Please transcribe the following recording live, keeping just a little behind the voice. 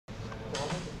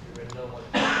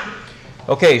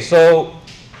Okay, so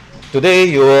today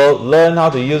you will learn how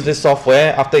to use this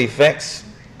software, After Effects,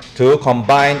 to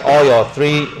combine all your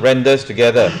three renders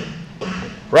together.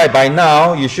 Right, by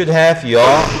now you should have your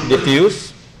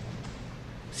diffuse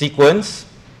sequence,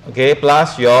 okay,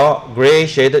 plus your gray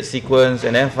shaded sequence,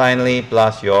 and then finally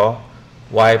plus your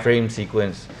wireframe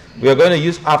sequence. We are going to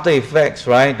use After Effects,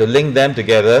 right, to link them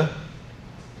together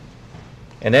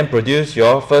and then produce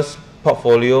your first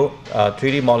portfolio,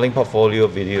 3D modeling portfolio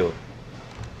video.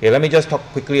 Okay, let me just talk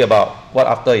quickly about what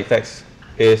After Effects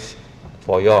is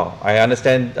for y'all. I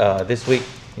understand this week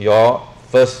your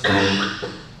first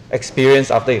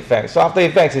experience After Effects. So After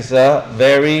Effects is a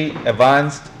very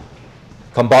advanced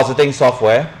compositing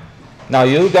software. Now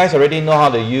you guys already know how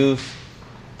to use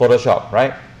Photoshop,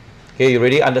 right? Okay, you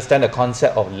already understand the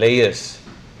concept of layers.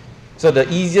 So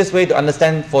the easiest way to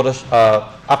understand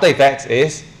After Effects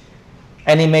is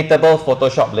animatable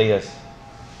Photoshop layers.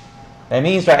 That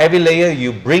means, right, every layer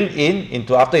you bring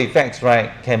into After Effects,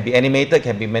 right, can be animated,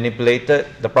 can be manipulated.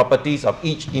 The properties of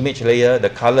each image layer, the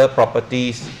color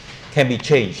properties can be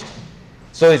changed.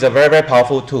 So it's a very, very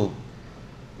powerful tool.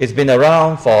 It's been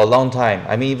around for a long time.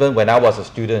 I mean, even when I was a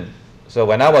student. So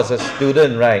when I was a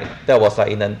student, right, that was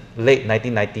like in the late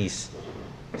 1990s.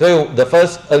 So the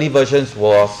first early versions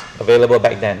was available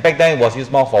back then. Back then it was used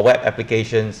more for web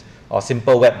applications or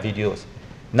simple web videos.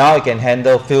 Now it can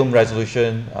handle film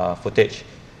resolution footage.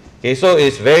 Okay, so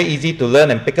it's very easy to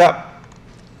learn and pick up.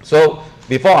 So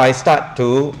before I start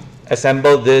to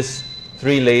assemble these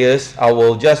three layers, I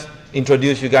will just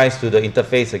introduce you guys to the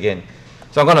interface again.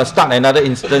 So I'm going to start another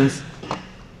instance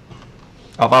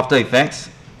of After Effects.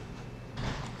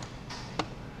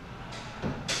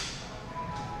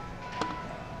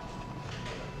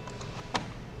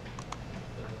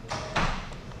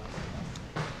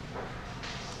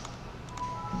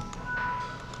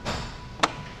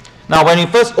 Now, when you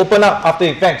first open up After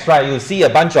Effects, right, you'll see a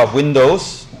bunch of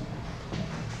windows,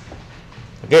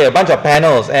 okay, a bunch of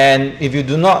panels, and if you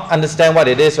do not understand what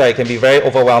it is, right, it can be very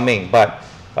overwhelming. But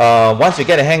once you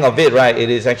get a hang of it, right, it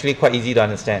is actually quite easy to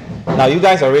understand. Now, you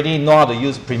guys already know how to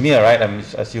use Premiere, right? I'm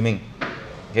assuming.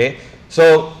 Okay,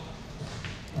 so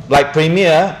like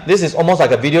Premiere, this is almost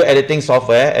like a video editing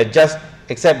software,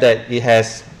 except that it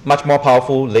has much more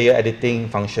powerful layer editing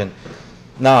function.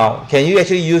 Now, can you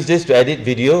actually use this to edit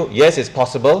video? Yes, it's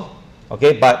possible.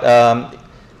 Okay, but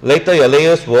later your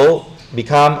layers will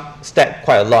become stacked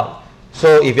quite a lot.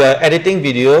 So if you're editing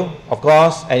video, of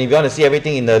course, and if you want to see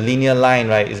everything in the linear line,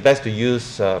 right, it's best to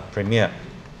use Premiere.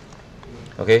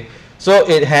 Okay, so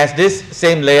it has this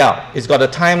same layout. It's got a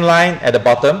timeline at the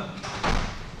bottom.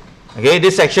 Okay,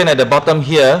 this section at the bottom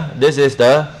here, this is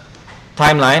the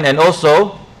timeline, and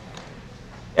also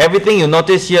everything you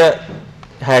notice here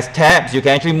has tabs. You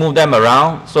can actually move them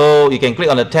around, so you can click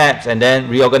on the tabs and then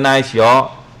reorganize your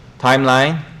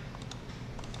timeline.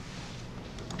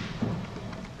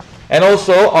 And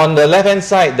also on the left hand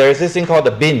side there is this thing called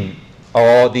the bin,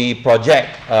 or the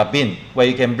project bin, where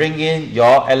you can bring in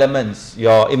your elements,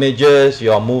 your images,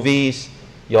 your movies,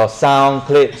 your sound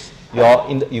clips,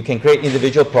 you can create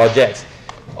individual projects.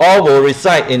 All will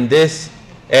reside in this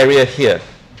area here.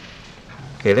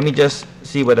 Okay, let me just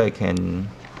see whether I can.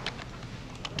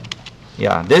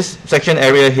 Yeah, this section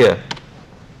area here.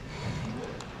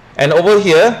 And over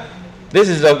here, this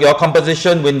is your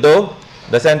composition window,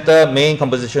 the center main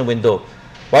composition window.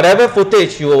 Whatever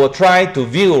footage you will try to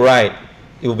view, right,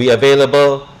 it will be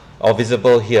available or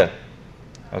visible here.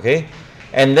 Okay?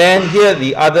 And then here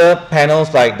the other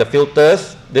panels like the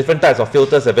filters, different types of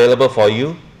filters available for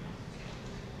you.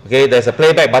 Okay, there's a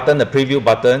playback button, the preview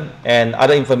button, and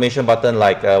other information button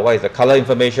like what is the color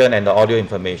information and the audio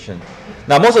information.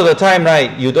 Now, most of the time,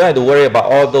 right, you don't have to worry about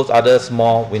all those other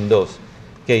small windows.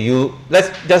 Okay, let's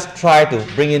just try to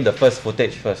bring in the first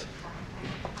footage first.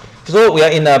 So we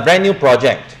are in a brand new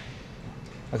project.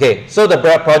 Okay, so the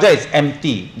project is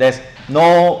empty. There's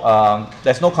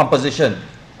no composition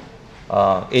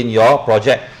in your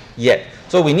project yet.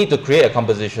 So we need to create a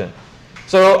composition.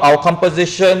 So our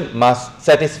composition must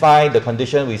satisfy the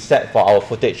condition we set for our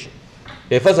footage.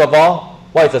 Okay, first of all,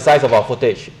 what is the size of our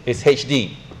footage? It's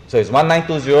HD. So it's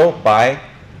 1920 by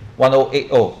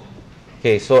 1080.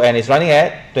 Okay, so and it's running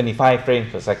at 25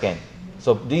 frames per second.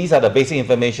 So these are the basic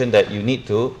information that you need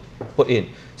to put in.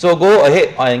 So go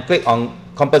ahead and click on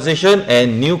composition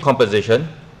and new composition.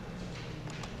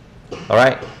 All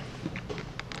right.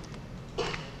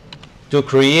 To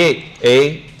create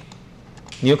a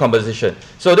new composition.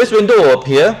 So this window will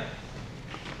appear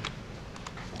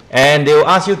and they will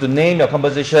ask you to name your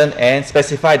composition and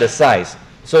specify the size.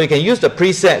 So you can use the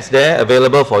presets there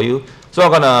available for you. So I'm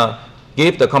going to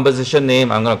give the composition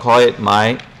name, I'm going to call it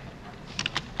my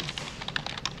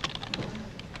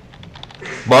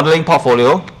modeling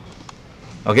portfolio.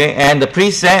 Okay, and the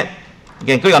preset, you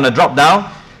can click on the drop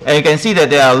down and you can see that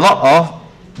there are a lot of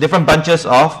different bunches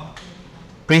of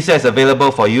presets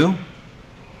available for you.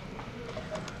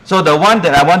 So the one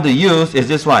that I want to use is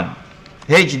this one,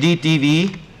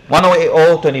 HDTV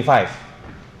 108025.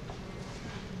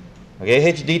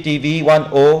 Okay, HDTV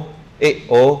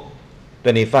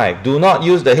 108025. Do not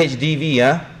use the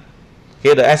HDV.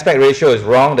 Okay, the aspect ratio is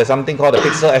wrong. There's something called the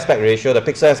pixel aspect ratio. The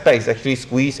pixel aspect is actually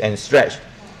squeezed and stretched.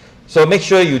 So make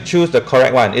sure you choose the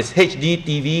correct one. It's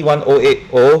HDTV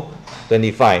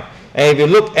 108025. And if you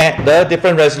look at the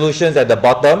different resolutions at the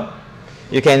bottom,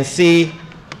 you can see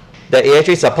that it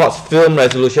actually supports film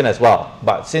resolution as well.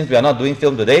 But since we are not doing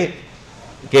film today,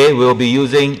 okay, we'll be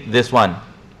using this one.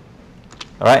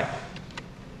 Alright.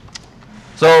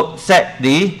 So set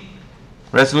the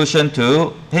resolution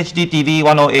to HDTV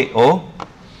 1080.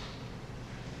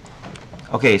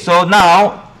 Okay, so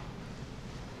now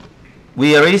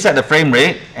we already set the frame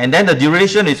rate, and then the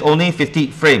duration is only 50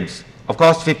 frames. Of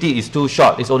course, 50 is too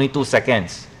short. It's only 2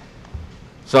 seconds.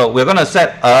 So we're going to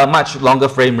set a much longer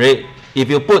frame rate. If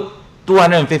you put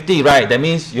 250, right, that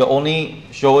means you're only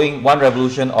showing one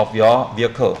revolution of your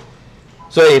vehicle.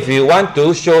 So if you want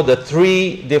to show the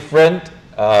 3 different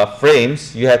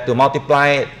frames, you have to multiply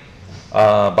it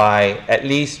by at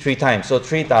least 3 times. So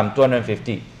 3 times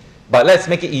 250. But let's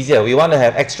make it easier. We want to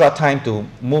have extra time to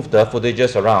move the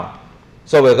footages around.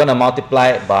 So we're going to multiply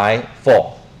it by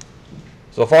 4.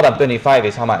 So 4 times 25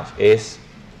 is how much? Is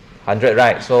 100,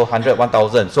 right? So 100,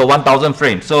 1000. So 1000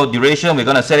 frames. So duration, we're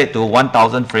going to set it to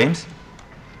 1000 frames.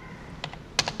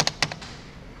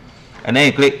 And then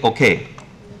you click OK.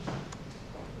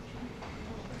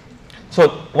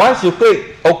 So once you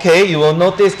click OK, you will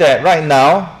notice that right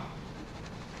now,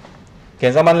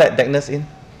 can someone let Dagnus in?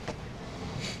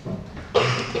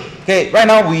 Okay, right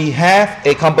now we have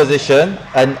a composition,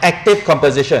 an active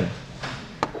composition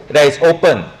that is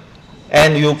open.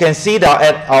 And you can see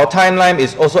that our timeline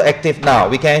is also active now.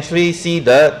 We can actually see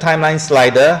the timeline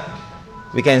slider.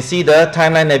 We can see the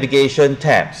timeline navigation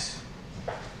tabs.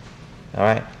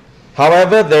 Alright.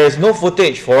 However, there is no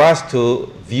footage for us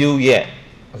to view yet.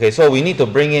 Okay, so we need to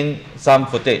bring in some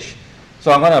footage.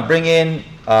 So I'm going to bring in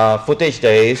footage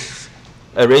that is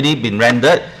already been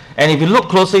rendered. And if you look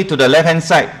closely to the left hand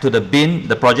side, to the bin,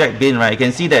 the project bin, right, you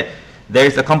can see that there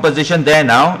is a composition there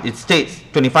now. It states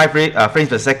 25 frames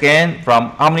per second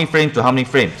from how many frames to how many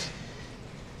frames.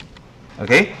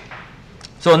 Okay?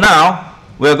 So now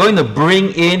we're going to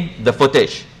bring in the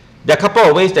footage. There are a couple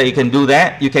of ways that you can do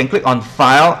that. You can click on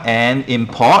File and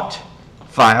Import.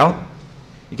 File.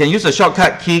 You can use the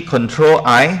shortcut key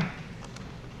Control-I.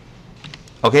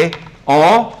 Okay?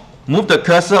 Or move the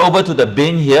cursor over to the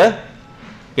bin here.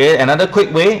 Okay, another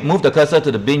quick way, move the cursor to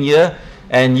the bin here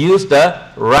and use the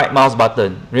right mouse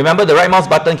button. Remember, the right mouse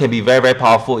button can be very, very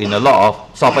powerful in a lot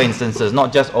of software instances,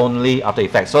 not just only After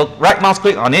Effects. So right mouse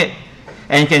click on it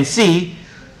and you can see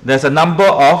there's a number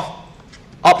of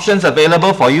options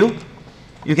available for you.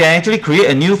 You can actually create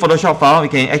a new Photoshop file. You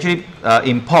can actually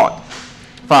import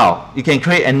file. You can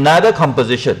create another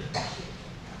composition.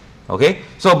 Okay,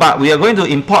 so but we are going to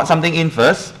import something in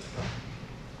first.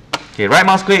 Okay, right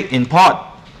mouse click, import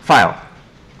file.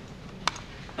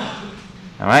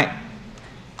 Alright,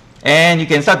 and you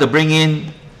can start to bring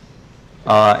in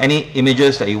any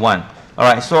images that you want.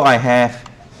 Alright, so I have,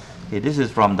 okay, this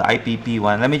is from the IPP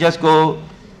one. Let me just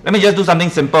do something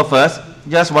simple first.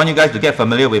 Just want you guys to get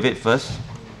familiar with it first.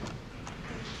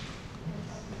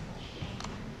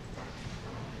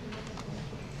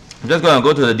 I'm just going to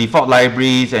go to the default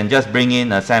libraries and just bring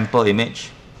in a sample image.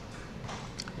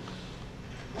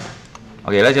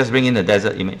 Okay, let's just bring in the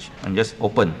desert image and just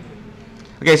open.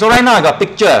 Okay, so right now I got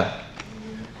picture.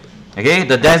 Okay,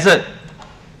 the desert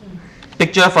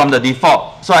picture from the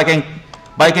default. So I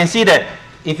can see that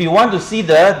if you want to see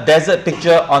the desert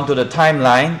picture onto the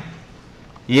timeline,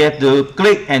 you have to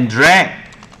click and drag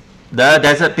the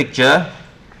desert picture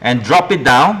and drop it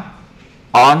down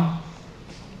on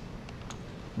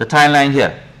the timeline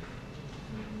here.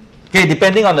 Okay,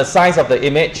 depending on the size of the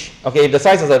image. Okay, if the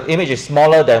size of the image is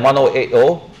smaller than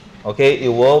 1080, okay, it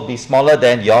will be smaller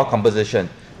than your composition.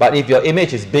 But if your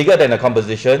image is bigger than the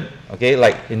composition, okay,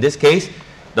 like in this case,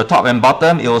 the top and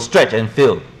bottom, it will stretch and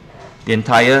fill the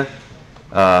entire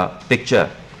picture.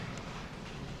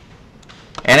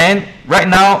 And then right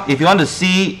now, if you want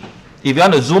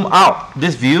to zoom out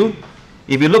this view,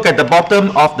 if you look at the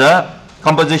bottom of the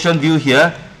composition view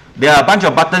here, there are a bunch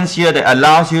of buttons here that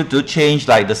allows you to change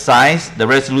like the size, the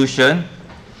resolution,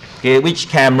 Okay, which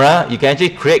camera? You can actually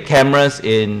create cameras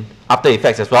in After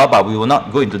Effects as well, but we will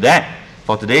not go into that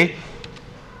for today.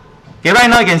 Okay, right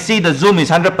now you can see the zoom is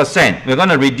 100%. We're going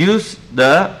to reduce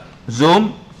the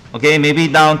zoom, okay, maybe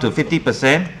down to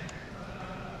 50%.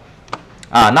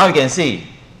 Now you can see,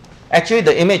 actually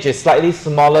the image is slightly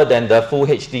smaller than the full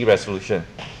HD resolution.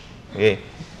 Okay,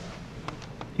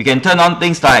 you can turn on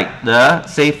things like the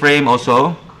save frame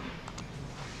also.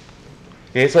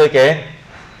 Okay, so you can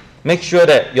make sure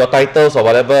that your titles or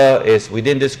whatever is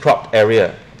within this cropped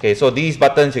area. Okay, so these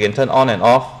buttons you can turn on and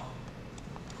off.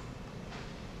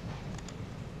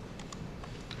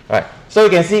 Right, so you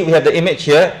can see we have the image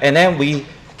here, and then we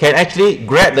can actually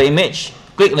grab the image,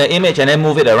 click the image, and then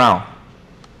move it around.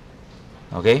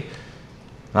 Okay,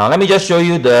 now let me just show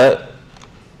you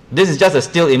this is just a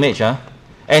still image, and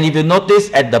if you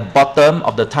notice at the bottom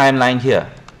of the timeline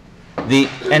here, the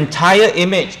entire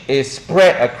image is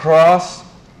spread across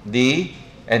the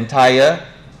entire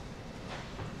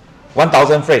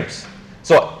 1000 frames.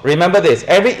 So remember this,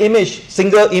 every image,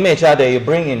 single image that you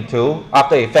bring into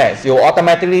After Effects, you will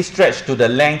automatically stretch to the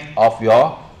length of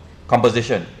your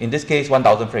composition. In this case,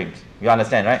 1000 frames. You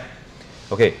understand, right?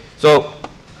 Okay, so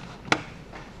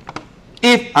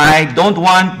if I don't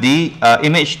want the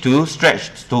image to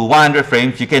stretch to 100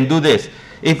 frames, you can do this.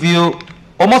 If you,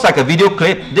 almost like a video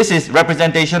clip, this is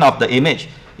representation of the image.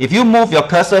 If you move your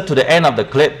cursor to the end of the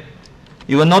clip,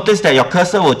 you will notice that your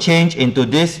cursor will change into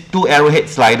this 2 arrowhead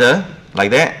slider,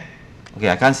 like that. Okay,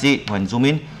 I can't see it when zoom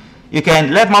in. You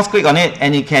can left mouse click on it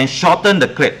and you can shorten the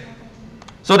clip.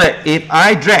 So that if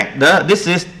I drag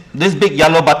this big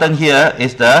yellow button here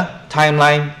is the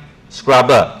timeline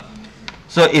scrubber.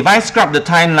 So if I scrub the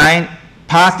timeline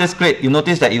past this clip, you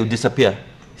notice that it will disappear.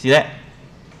 See that?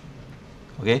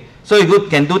 Okay, so you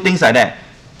can do things like that.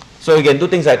 So you can do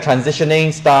things like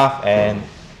transitioning stuff and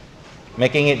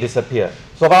making it disappear.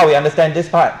 So far we understand this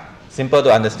part, simple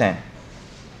to understand.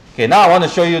 Okay, now I want to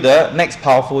show you the next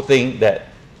powerful thing that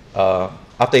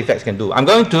After Effects can do. I'm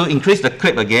going to increase the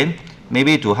clip again,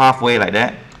 maybe to halfway like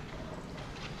that.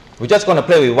 We're just going to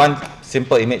play with one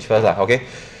simple image first, okay?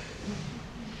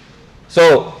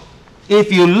 So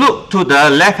if you look to the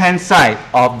left hand side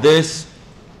of this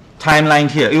timeline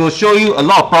here, it will show you a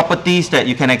lot of properties that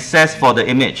you can access for the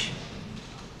image.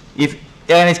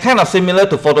 And it's kind of similar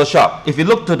to Photoshop. If you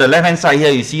look to the left hand side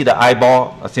here, you see the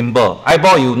eyeball symbol.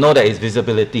 Eyeball, you know that is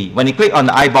visibility. When you click on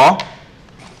the eyeball,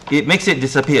 it makes it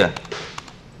disappear.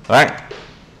 Alright?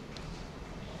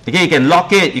 Okay, you can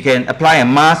lock it, you can apply a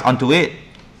mask onto it.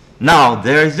 Now,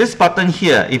 there is this button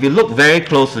here. If you look very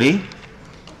closely,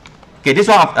 okay, this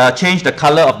one change the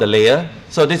color of the layer.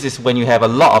 So this is when you have a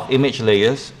lot of image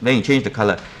layers, then you change the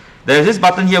color. There is this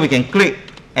button here we can click,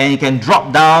 and you can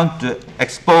drop down to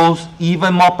expose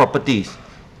even more properties.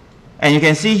 And you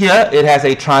can see here, it has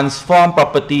a transform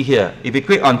property here. If you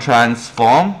click on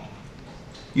transform,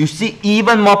 you see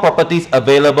even more properties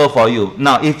available for you.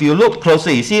 Now, if you look closer,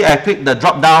 you see I click the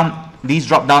drop down, these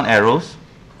drop down arrows.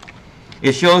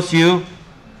 It shows you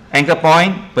anchor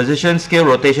point, position, scale,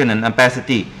 rotation, and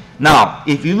opacity. Now,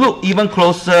 if you look even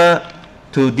closer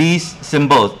to these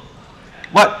symbols,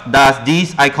 what does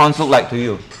these icons look like to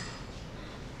you?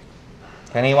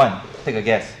 Can anyone take a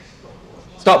guess?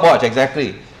 Stopwatch,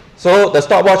 exactly. So the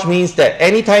stopwatch means that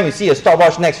anytime you see a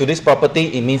stopwatch next to this property,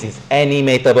 it means it's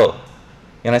animatable.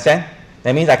 You understand?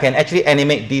 That means I can actually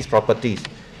animate these properties.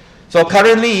 So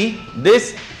currently,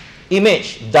 this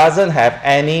image doesn't have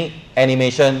any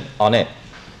animation on it.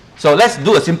 So let's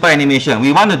do a simple animation.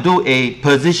 We want to do a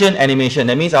position animation.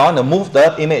 That means I want to move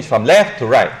the image from left to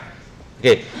right.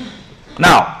 Okay.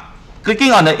 Now,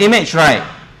 clicking on the image right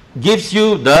gives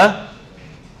you the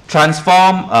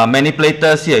transform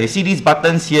manipulators here. You see these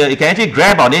buttons here. You can actually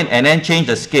grab on it and then change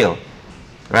the scale.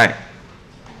 Right.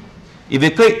 If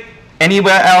you click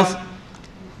anywhere else,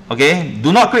 okay,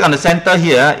 do not click on the center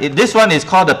here. This one is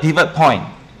called the pivot point.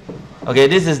 Okay,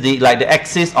 this is the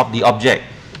axis of the object.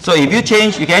 So if you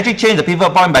change, you can actually change the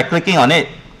pivot point by clicking on it.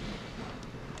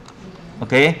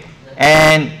 Okay,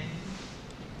 and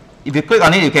if you click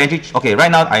on it, you can actually, okay,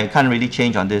 right now I can't really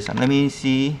change on this. Let me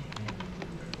see.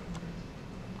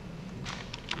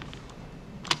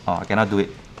 Oh, I cannot do it.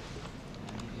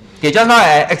 Okay, just now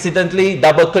I accidentally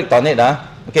double clicked on it.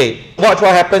 Okay, watch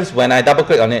what happens when I double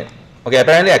click on it. Okay,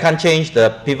 apparently I can't change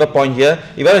the pivot point here.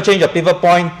 If you want to change your pivot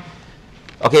point,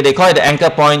 okay, they call it the anchor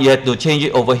point, you have to change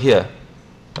it over here.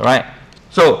 Alright,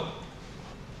 so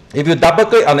if you double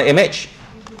click on the image,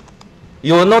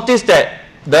 you will notice that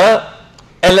the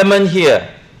element here,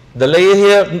 the layer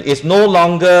here is no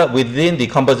longer within the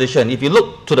composition. If you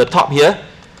look to the top here,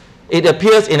 it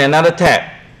appears in another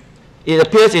tab. it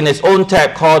appears in its own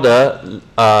tab called the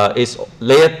its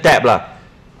layer tab lah.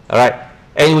 All right,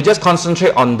 and you just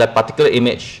concentrate on that particular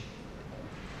image.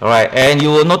 All right, and you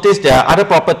will notice there are other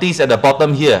properties at the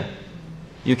bottom here.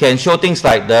 You can show things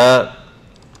like the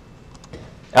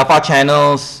alpha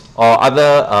channels or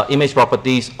other image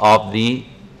properties of the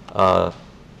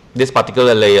this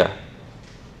particular layer.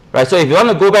 Right, so if you want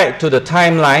to go back to the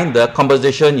timeline, the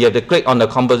composition, you have to click on the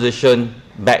composition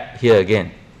back here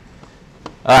again.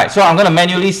 Alright, so I'm going to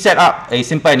manually set up a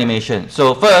simple animation.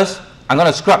 So first, I'm going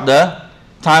to scrub the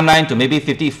timeline to maybe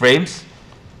 50 frames.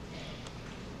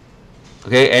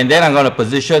 Okay, and then I'm going to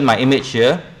position my image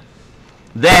here.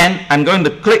 Then I'm going to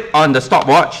click on the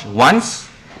stopwatch once.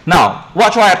 Now,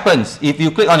 watch what happens. If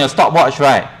you click on your stopwatch,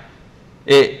 right,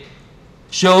 it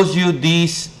shows you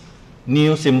these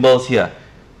new symbols here.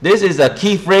 This is a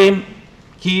keyframe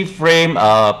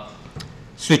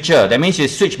switcher. That means you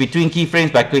switch between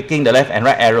keyframes by clicking the left and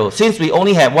right arrow. Since we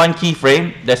only have one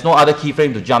keyframe, there's no other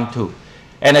keyframe to jump to.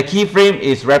 And a keyframe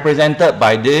is represented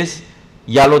by this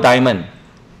yellow diamond.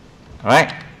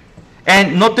 Alright?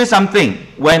 And notice something.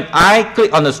 When I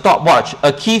click on the stopwatch,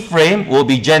 a keyframe will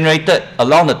be generated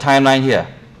along the timeline here.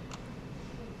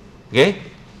 Okay?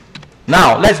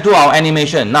 Now, let's do our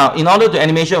animation. Now, in order to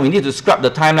animation, we need to scrub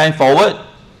the timeline forward.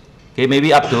 Okay,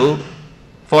 maybe up to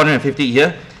 450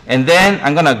 here. And then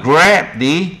I'm going to grab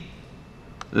the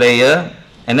layer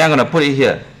and then I'm going to put it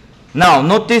here. Now,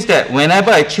 notice that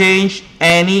whenever I change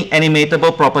any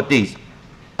animatable properties,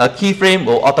 a keyframe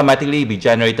will automatically be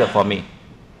generated for me.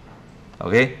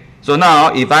 Okay, so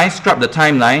now if I scrub the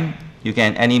timeline, you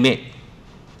can animate,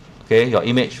 okay, your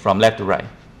image from left to right.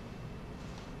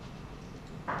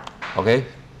 Okay,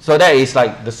 so that is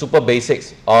like the super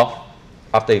basics of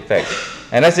After Effects.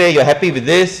 And let's say you're happy with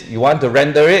this, you want to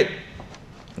render it,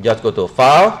 just go to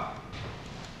File,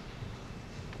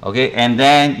 okay, and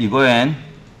then you go and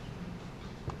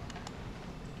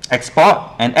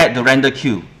export and add the render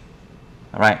queue,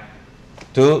 all right,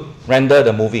 to render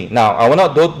the movie. Now, I will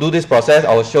not do this process.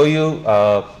 I will show you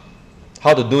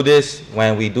how to do this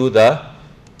when we do the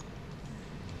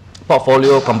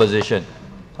portfolio composition.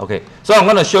 Okay, so I'm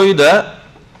going to show you the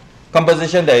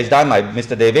composition that is done by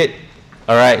Mr. David.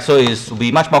 All right, so it will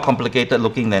be much more complicated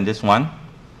looking than this one.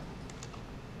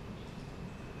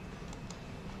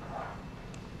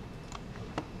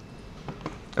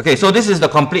 Okay, so this is the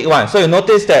complete one. So you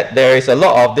notice that there is a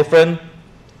lot of different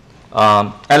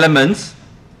elements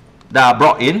that are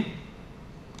brought in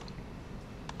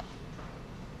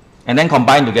and then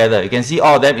combined together. You can see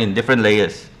all of them in different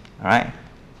layers. All right.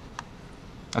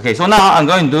 Okay, so now I'm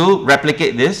going to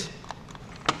replicate this.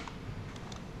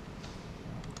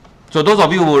 So those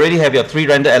of you who already have your 3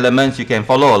 render elements, you can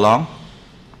follow along.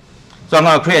 So I'm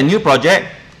going to create a new project.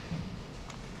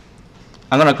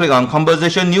 I'm going to click on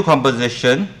Composition, New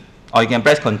Composition, or you can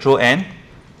press Ctrl N.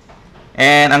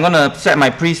 And I'm going to set my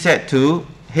preset to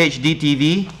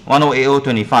HDTV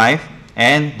 108025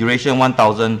 and duration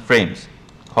 1000 frames.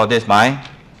 Call this my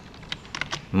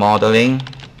modeling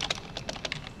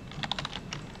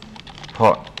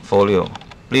portfolio.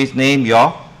 Please name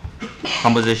your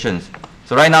compositions.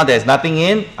 So right now there's nothing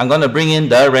in. I'm going to bring in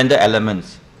the render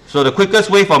elements. So the quickest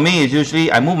way for me is usually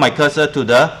I move my cursor to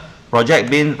the project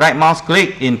bin, right mouse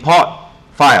click, import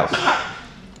files.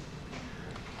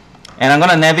 And I'm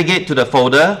going to navigate to the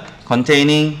folder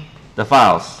containing the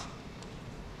files.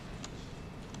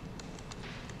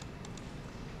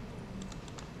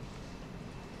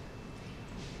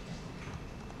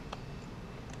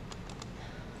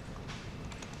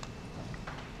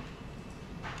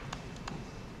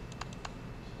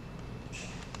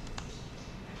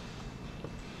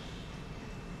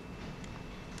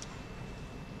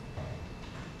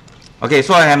 Okay,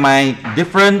 so I have my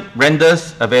different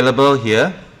renders available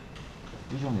here.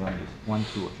 Which one do you want to use? 1,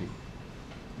 2, or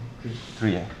 3?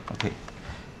 3, yeah. Okay.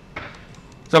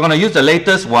 So I'm going to use the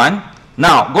latest one.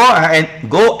 Now,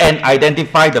 go and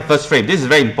identify the first frame. This is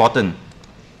very important.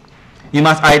 You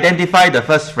must identify the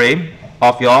first frame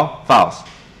of your files.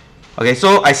 Okay,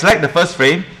 so I select the first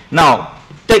frame. Now,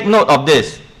 take note of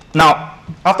this. Now,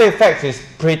 After Effects is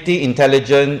pretty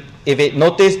intelligent. If it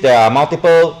notices there are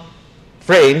multiple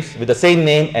frames with the same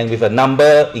name and with a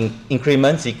number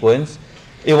increment sequence,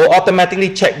 it will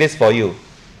automatically check this for you.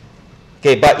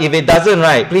 Okay, but if it doesn't,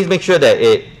 right, please make sure that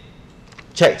it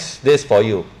checks this for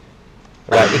you.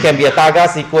 Right, it can be a targa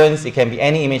sequence, it can be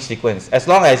any image sequence. As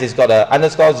long as it's got a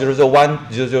underscore 001,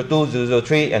 002,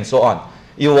 003, and so on,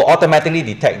 it will automatically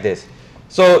detect this.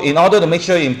 So in order to make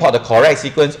sure you import the correct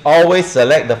sequence, always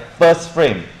select the first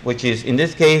frame, which is in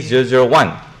this case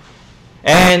 001.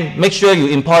 And make sure you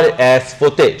import it as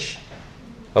footage.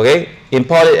 Okay,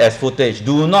 import it as footage.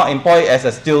 Do not import it as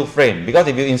a still frame, because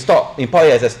if you import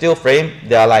it as a still frame,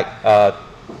 there are like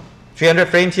 300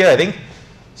 frames here, I think.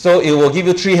 So it will give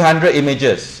you 300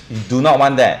 images. You do not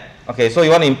want that. Okay, so you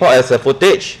want to import as a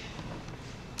footage.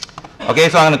 Okay,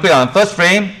 so I'm going to click on first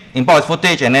frame, import as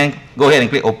footage, and then go ahead and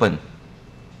click open.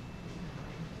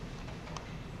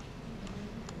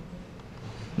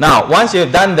 Now, once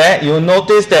you've done that, you'll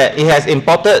notice that it has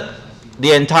imported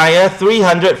the entire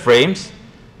 300 frames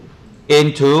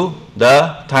into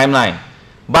the timeline.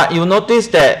 But you notice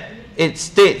that it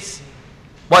states,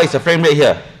 what is the frame rate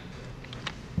here?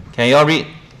 Can you all read?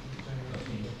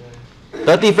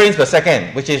 30 frames per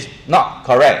second, which is not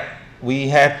correct. We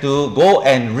have to go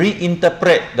and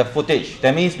reinterpret the footage.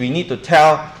 That means we need to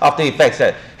tell After Effects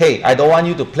that, hey, I don't want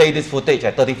you to play this footage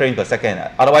at 30 frames per second.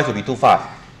 Otherwise, it'll be too fast.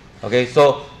 Okay,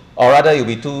 so, or rather, it'll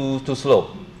be too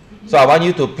slow. So I want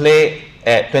you to play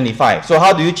at 25. So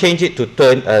how do you change it to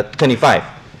 25?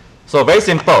 So very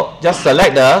simple. Just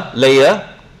select the layer,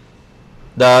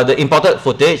 the imported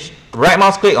footage, right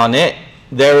mouse click on it.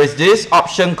 There is this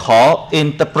option called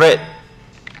interpret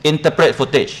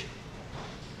footage.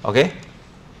 Okay?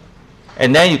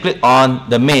 And then you click on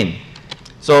the main.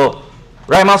 So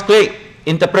right mouse click,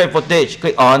 interpret footage,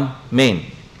 click on main.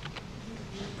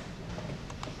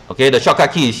 Okay, the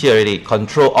shortcut key is here already,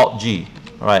 Control Alt G.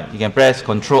 Alright, you can press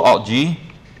Control Alt G.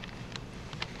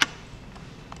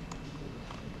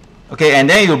 Okay, and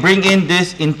then you bring in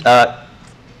this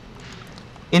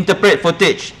interpret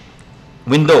footage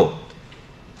window.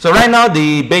 So right now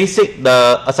the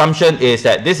assumption is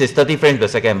that this is 30 frames per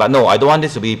second, but no, I don't want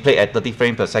this to be played at 30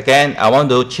 frames per second. I want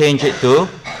to change it to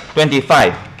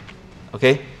 25.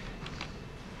 Okay.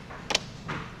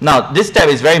 Now this step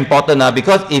is very important now,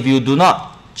 because if you do not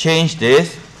change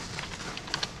this,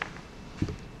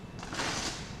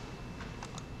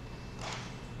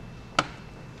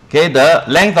 okay, the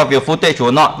length of your footage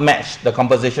will not match the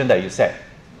composition that you set.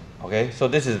 Okay, so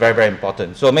this is very, very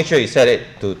important. So make sure you set it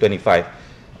to 25.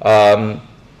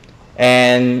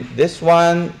 And this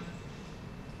one,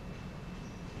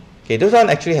 okay, this one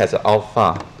actually has an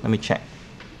alpha. Let me check.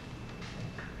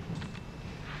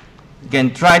 You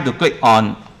can try to click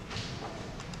on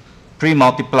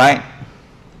pre-multiplied.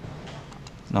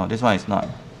 No, this one is not.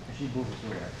 Actually, both also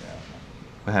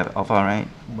we have alpha, right?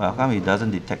 But how come it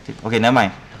doesn't detect it? Okay, never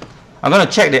mind. I'm going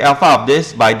to check the alpha of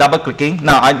this by double clicking.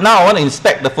 Now I want to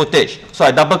inspect the footage. So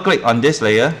I double click on this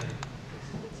layer.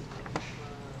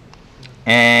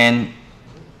 And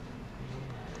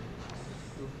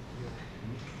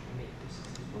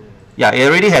yeah, it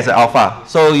already has an alpha.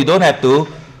 So you don't have to,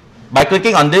 by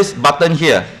clicking on this button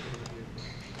here,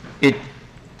 it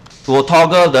will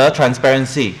toggle the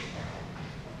transparency.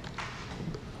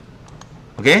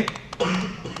 Okay?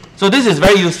 So this is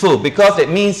very useful, because it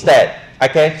means that I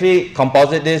can actually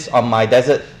composite this on my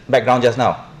desert background just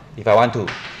now, if I want to.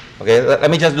 Okay, let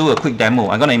me just do a quick demo.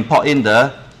 I'm going to import in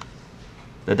the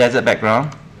desert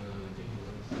background.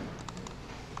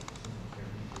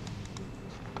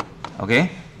 Okay.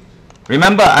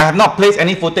 Remember, I have not placed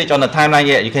any footage on the timeline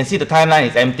yet. You can see the timeline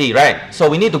is empty, right? So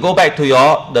we need to go back to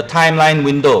the timeline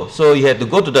window. So you have to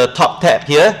go to the top tab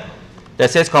here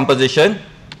that says composition.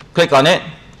 Click on it.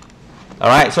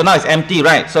 Alright, so now it's empty,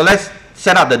 right? So let's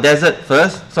set up the desert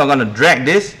first. So I'm going to drag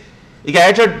this. You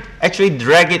can actually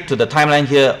drag it to the timeline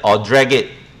here, or drag it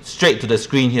straight to the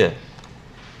screen here.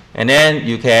 And then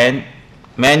you can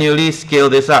manually scale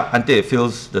this up until it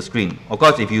fills the screen. Of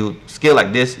course, if you scale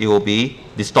like this, it will be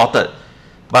distorted.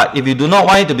 But if you do not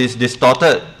want it to be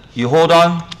distorted, you hold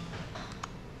on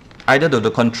either to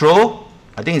the control,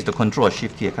 I think it's the control or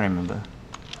shift key, I can't remember.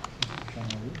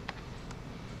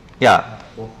 Yeah.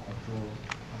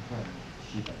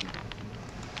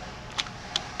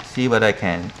 See whether I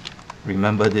can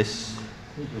remember this.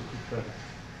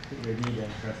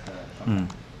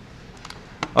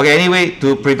 Okay, anyway,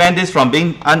 to prevent this from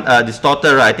being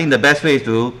distorted, I think the best way is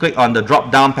to click on the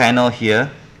drop down panel here,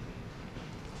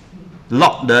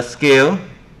 lock the scale,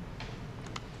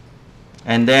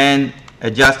 and then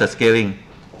adjust the scaling.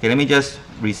 Okay, let me just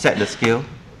reset the scale.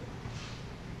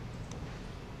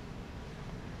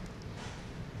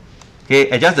 Okay,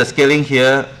 adjust the scaling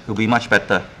here, will be much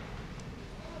better.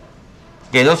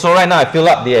 Okay, so right now I fill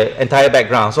up the entire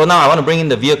background. So now I want to bring in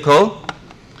the vehicle.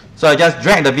 So I just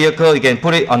drag the vehicle, you can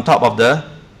put it on top of the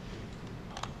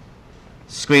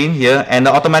screen here, and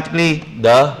automatically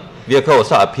the vehicle will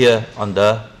start appear on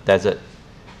the desert.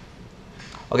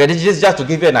 Okay, this is just to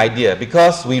give you an idea,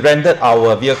 because we rendered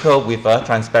our vehicle with a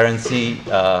transparency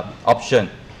option.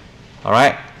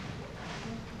 Alright.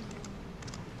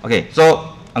 Okay,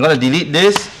 so I'm going to delete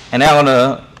this, and then I'm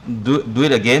going to do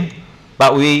it again.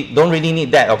 but we don't really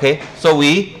need that, okay? So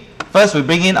first we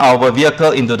bring in our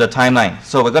vehicle into the timeline.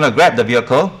 So we're going to grab the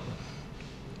vehicle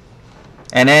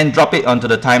and then drop it onto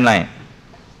the timeline.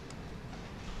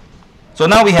 So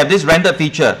now we have this rendered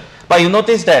feature, but you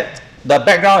notice that the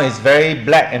background is very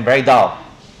black and very dull.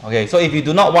 Okay, so if you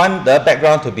do not want the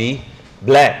background to be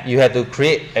black, you have to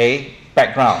create a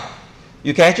background.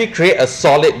 You can actually create a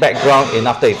solid background in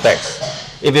After Effects.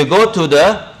 If you go to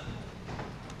the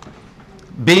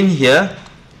bin here,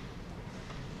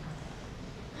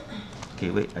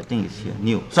 okay, wait, I think it's here,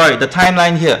 new. Sorry, the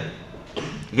timeline here.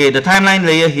 Okay, the timeline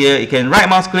layer here, you can right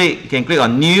mouse click, you can click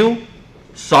on new,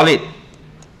 solid.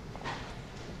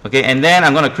 Okay, and then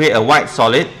I'm going to create a white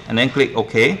solid and then click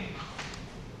OK.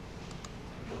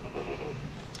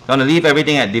 I'm going to leave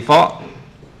everything at default.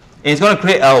 And it's going to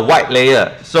create a white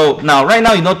layer. So now, right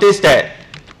now, you notice that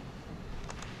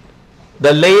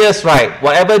the layers, right,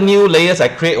 whatever new layers I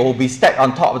create will be stacked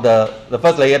on top of the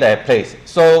first layer that I placed.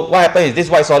 So what happens is this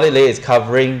white solid layer is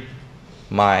covering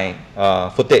my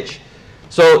footage.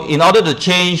 So in order to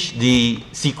change the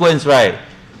sequence, right,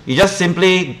 you just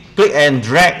simply click and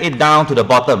drag it down to the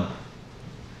bottom.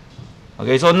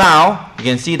 Okay, so now you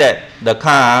can see that the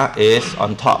car is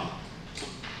on top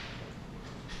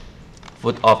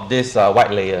of this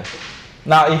white layer.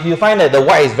 Now if you find that the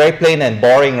white is very plain and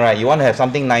boring, right, you want to have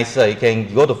something nicer, you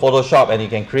can go to Photoshop and you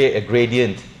can create a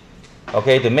gradient,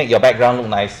 okay, to make your background look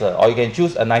nicer, or you can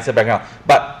choose a nicer background.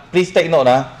 But please take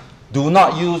note, do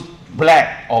not use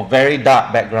black or very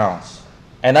dark backgrounds.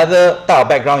 Another type of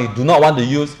background you do not want to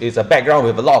use is a background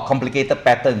with a lot of complicated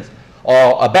patterns,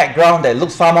 or a background that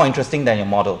looks far more interesting than your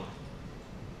model.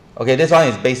 Okay, this one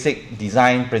is basic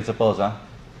design principles.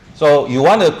 So you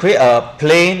want to create a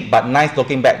plain but nice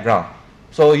looking background.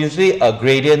 So usually a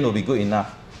gradient will be good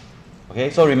enough. Okay,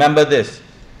 so remember this.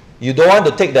 You don't want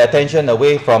to take the attention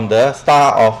away from the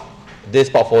star of this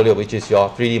portfolio, which is your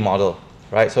 3D model.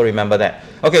 Right, so remember that.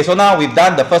 Okay, so now we've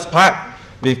done the first part.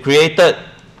 We've created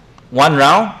one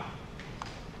round.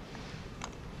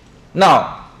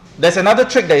 Now, there's another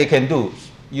trick that you can do.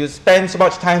 You spend so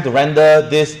much time to render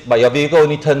this, but your vehicle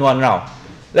only turns one round.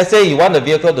 Let's say you want the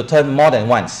vehicle to turn more than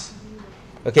once.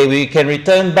 Okay, we can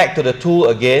return back to the tool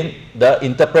again, the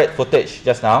interpret footage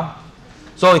just now.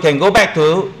 So you can go back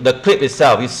to the clip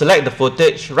itself. You select the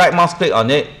footage, right mouse click on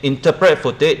it, interpret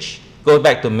footage, go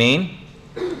back to main.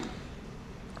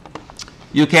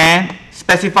 You can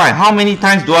specify how many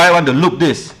times do I want to loop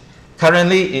this.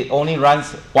 Currently, it only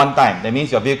runs one time. That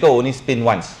means your vehicle only spin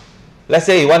once. Let's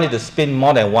say you want it to spin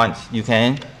more than once. You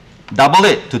can double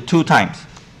it to 2 times.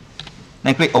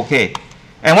 Then click OK.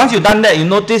 And once you've done that, you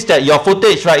notice that your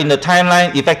footage, right, in the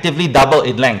timeline effectively doubled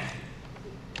in length.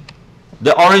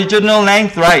 The original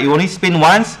length, right, you only spin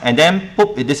once and then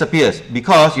poof, it disappears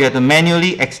because you have to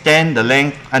manually extend the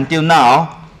length until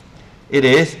now it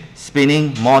is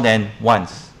spinning more than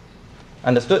once.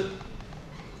 Understood?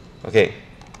 Okay.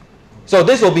 So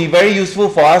this will be very useful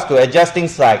for us to adjust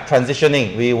things like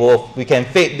transitioning. We can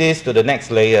fade this to the next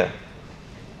layer.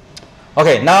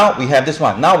 Okay, now we have this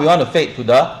one. Now we want to fade to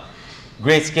the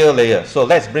grayscale layer. So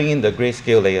let's bring in the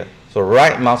grayscale layer. So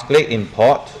right mouse click,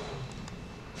 import,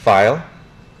 file,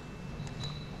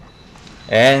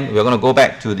 and we're going to go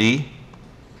back to the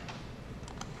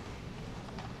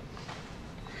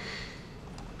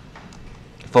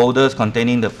folders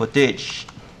containing the footage.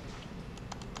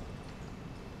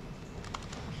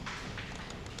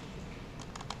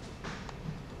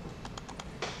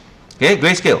 Okay,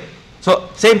 grayscale. So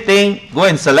same thing, go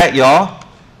and select your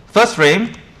first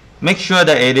frame, make sure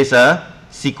that it is a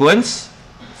sequence,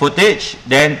 footage,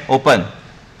 then open.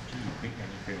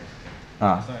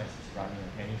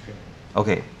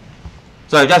 Okay.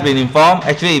 So I've just been informed,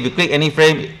 actually if you click any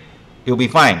frame, you'll be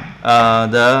fine.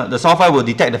 The software will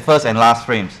detect the first and last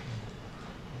frames.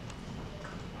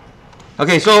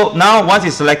 Okay, so now once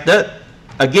it's selected,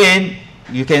 again,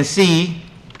 you can see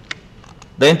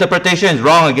the interpretation is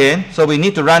wrong again, so we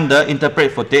need to run the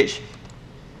interpret footage.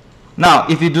 Now,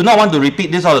 if you do not want to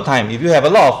repeat this all the time, if you have a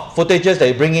lot of footages that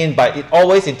you bring in, but it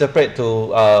always interpret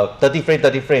to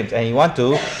 30 frames, and you want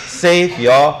to save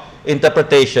your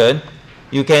interpretation,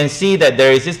 you can see that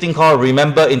there is this thing called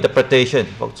remember interpretation.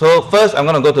 So first, I'm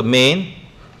going to go to main.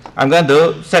 I'm going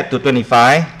to set to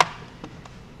 25.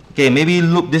 Okay, maybe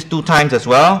loop this 2 times as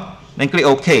well. Then click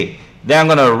OK. Then I'm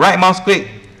going to right mouse click,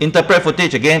 interpret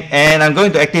footage again, and I'm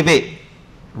going to activate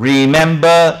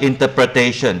remember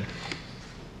interpretation.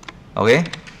 Okay,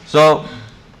 so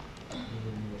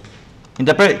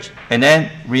interpret and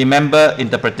then remember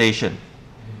interpretation.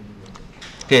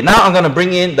 Okay, now I'm going to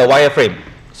bring in the wireframe.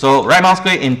 So right mouse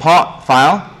click, import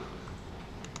file.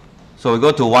 So we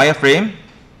go to wireframe.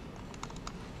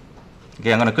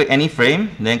 Okay, I'm going to click any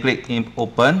frame, then click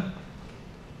open.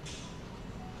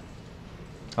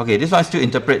 Okay, this one still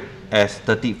interpret as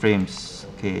 30 frames.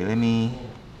 Okay, let me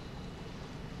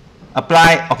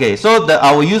apply. Okay, so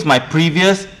I will use my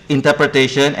previous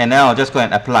interpretation and then I'll just go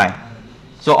and apply.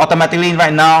 So automatically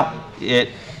right now it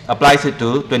applies it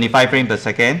to 25 frames per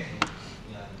second.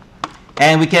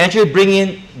 And we can actually bring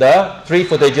in the 3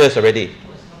 footages already.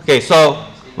 Okay, so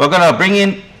we're going to bring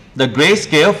in the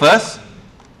grayscale first.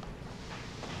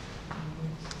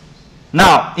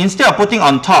 Now, instead of putting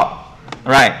on top,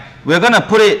 right, we're going to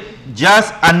put it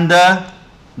just under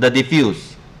the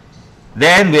diffuse.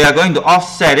 Then we are going to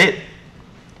offset it,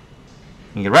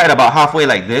 okay, right about halfway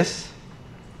like this.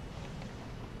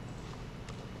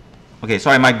 Okay,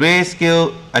 sorry, my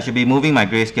grayscale, I should be moving my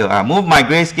grayscale. Move my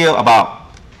grayscale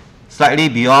about slightly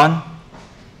beyond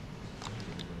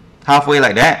halfway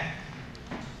like that.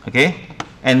 Okay,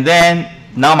 and then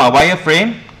now my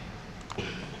wireframe,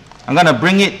 I'm going to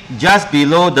bring it just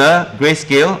below the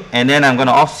grayscale and then I'm going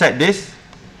to offset this.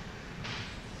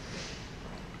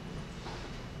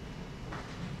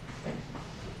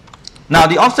 Now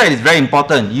the offset is very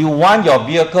important. You want your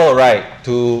vehicle, right,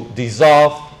 to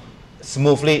dissolve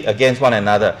smoothly against one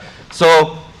another.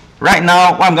 So right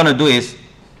now what I'm going to do is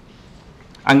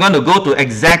I'm going to go to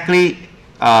exactly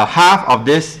half of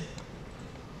this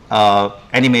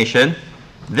animation.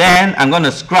 Then I'm going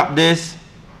to scrub this,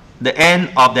 the end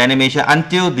of the animation,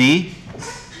 until the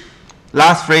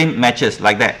last frame matches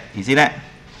like that. You see that?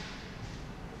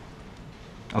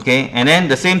 Okay, and then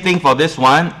the same thing for this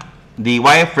one, the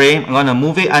wireframe, I'm going to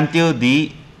move it until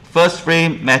the first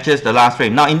frame matches the last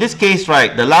frame. Now in this case,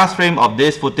 right, the last frame of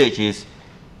this footage is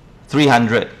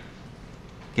 300.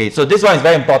 Okay, so this one is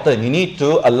very important. You need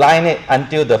to align it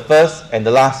until the first and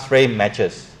the last frame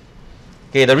matches.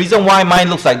 Okay, the reason why mine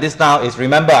looks like this now is,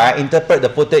 remember, I interpret the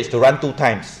footage to run 2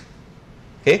 times.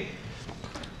 Okay,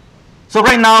 so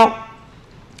right now,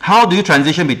 how do you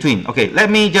transition between? Okay, let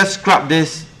me just scrub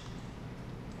this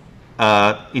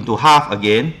into half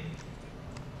again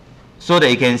so that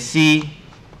you can see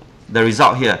the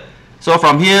result here. So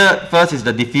from here, first is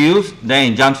the diffuse,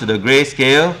 then it jumps to the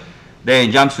grayscale, then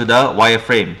it jumps to the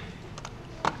wireframe.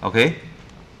 Okay.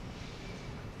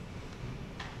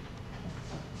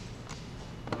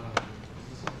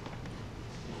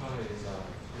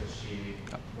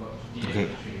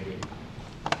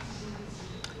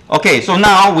 Okay, so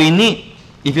now we need,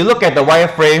 if you look at the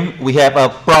wireframe, we have a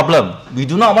problem. We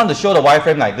do not want to show the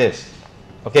wireframe like this.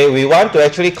 Okay, we want to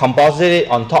actually composite it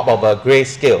on top of a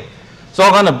grayscale. So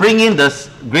I'm going to bring in this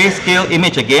grayscale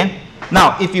image again.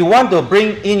 Now, if you want to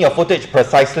bring in your footage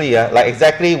precisely, like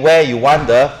exactly where you want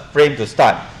the frame to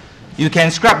start, you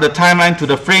can scrub the timeline to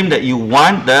the frame that you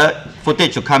want the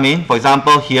footage to come in. For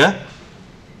example, here.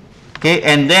 Okay,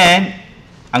 and then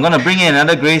I'm going to bring in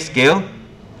another grayscale.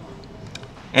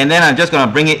 And then I'm just going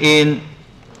to bring it in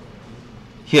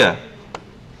here.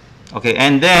 Okay,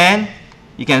 and then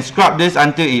you can scrub this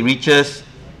until it reaches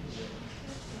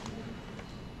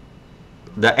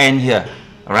the end here.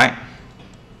 Alright.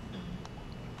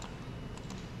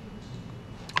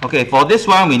 Okay, for this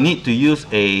one we need to use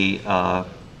a,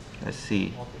 let's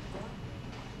see.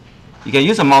 You can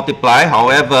use a multiply,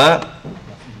 however,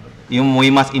 we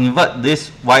must invert this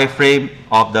wireframe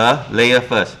of the layer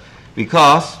first.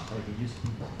 Because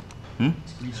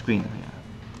screen.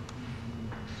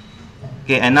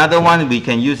 Okay, another one we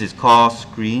can use is called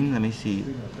screen. Let me see.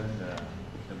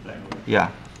 Yeah.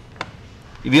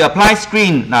 If you apply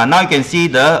screen, now you can see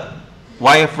the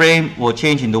wireframe will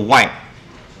change into white.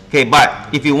 Okay,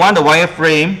 but if you want the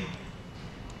wireframe,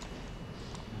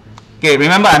 okay,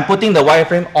 remember I'm putting the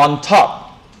wireframe on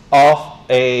top of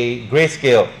a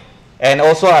grayscale, and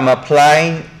also I'm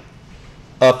applying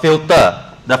a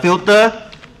filter. The filter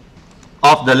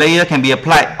of the layer can be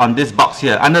applied on this box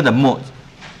here under the mode.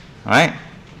 Alright.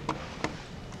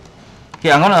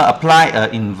 Okay, I'm going to apply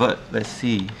an invert. Let's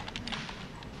see.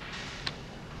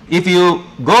 If you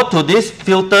go to this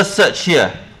filter search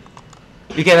here,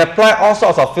 you can apply all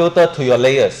sorts of filter to your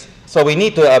layers. So we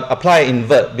need to apply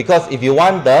invert, because if you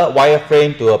want the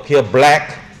wireframe to appear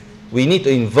black, we need to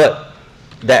invert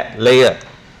that layer.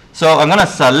 So I'm going to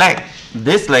select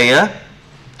this layer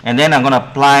and then I'm going to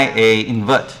apply a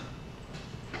invert.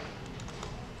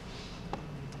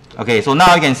 Okay, so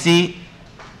now you can see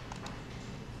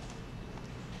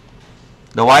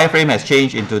the wireframe has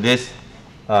changed into this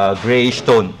grayish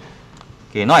tone.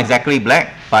 Okay, not exactly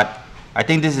black, but I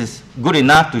think this is good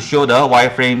enough to show the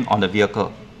wireframe on the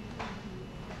vehicle.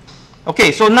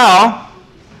 Okay, so now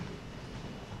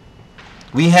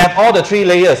we have all the 3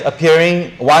 layers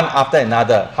appearing one after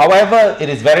another. However, it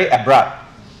is very abrupt.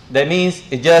 That means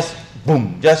it just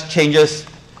boom, just changes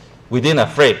within a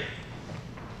frame.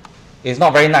 It's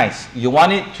not very nice. You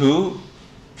want it to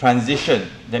transition.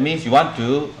 That means you want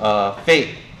to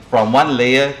fade from one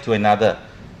layer to another.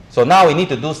 So now we need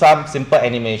to do some simple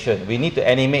animation. We need to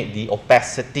animate the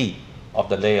opacity of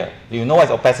the layer. You know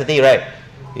what's opacity, right?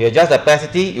 You adjust the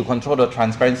opacity, you control the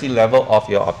transparency level of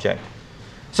your object.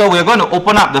 So we're going to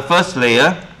open up the first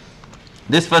layer,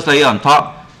 this first layer on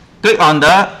top. Click on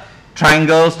the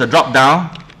triangles, the drop down,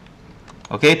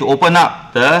 okay, to open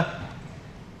up the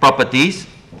properties.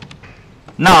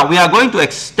 Now we are going to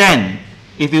extend.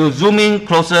 If you zoom in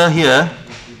closer here,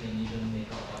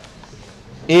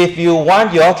 if you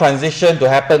want your transition to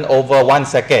happen over 1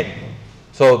 second,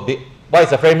 so what is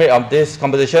the frame rate of this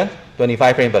composition?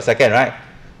 25 frames per second, right?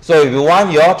 So if you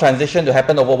want your transition to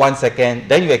happen over 1 second,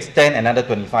 then you extend another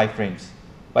 25 frames.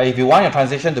 But if you want your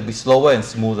transition to be slower and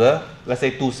smoother, let's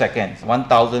say 2 seconds,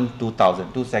 1000,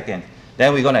 2000, 2 seconds,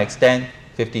 then we're going to extend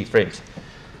 50 frames.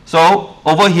 So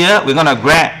over here, we're going to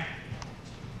grab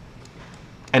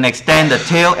and extend the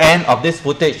tail end of this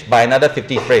footage by another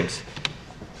 50 frames.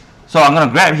 So I'm going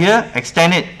to grab here,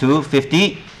 extend it to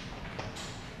 50.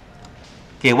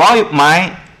 Okay, while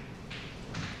my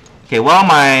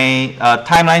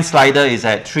timeline slider is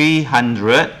at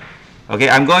 300, okay,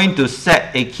 I'm going to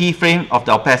set a keyframe of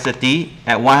the opacity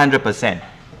at 100%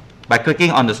 by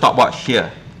clicking on the stopwatch here.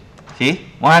 See,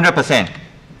 100%.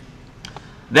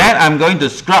 Then I'm going to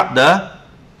scrub the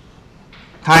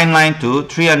timeline to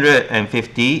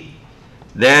 350.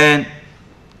 Then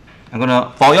I'm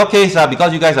gonna, for your case,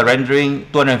 because you guys are rendering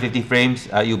 250 frames,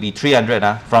 you'll be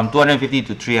 300, from 250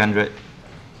 to 300.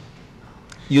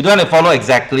 You don't have to follow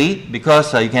exactly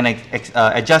because you can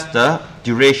adjust the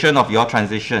duration of your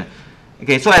transition.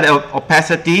 Okay, so at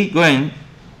opacity, go and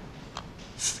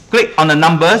click on the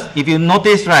numbers. If you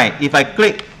notice, right, if I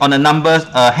click on the numbers,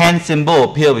 a hand symbol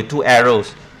will appear with 2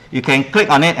 arrows. You can click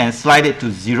on it and slide it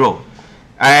to 0.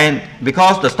 And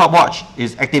because the stopwatch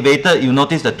is activated, you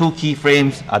notice the 2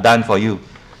 keyframes are done for you.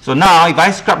 So now, if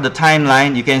I scrub the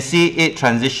timeline, you can see it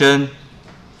transition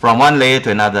from one layer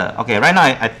to another. Okay, right now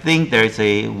I think there is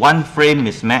a 1 frame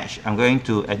mismatch. I'm going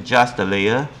to adjust the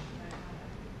layer.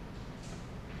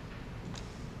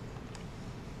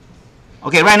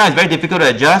 Okay, right now it's very difficult to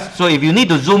adjust. So if you need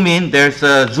to zoom in, there's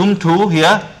a zoom tool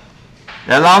here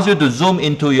that allows you to zoom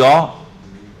into your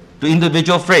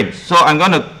individual frames. So I'm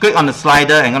going to click on the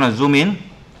slider and I'm going to zoom in.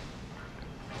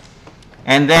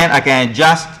 And then I can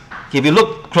adjust. If you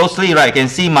look closely, right, you can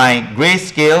see my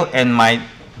grayscale and my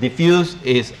diffuse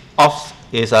is off,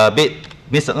 is a bit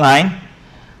misaligned.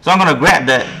 So I'm going to grab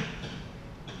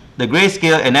the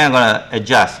grayscale and then I'm going to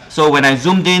adjust. So when I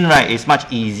zoomed in, right, it's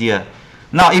much easier.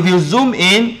 Now if you zoom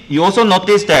in, you also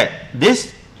notice that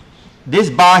this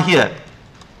bar here,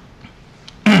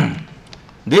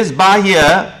 this bar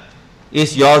here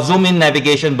is your zoom in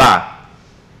navigation bar.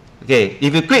 Okay,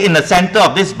 if you click in the center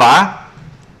of this bar,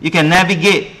 you can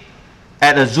navigate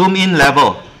at a zoom in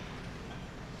level,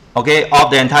 okay,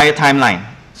 of the entire timeline.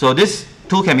 So this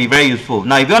tool can be very useful.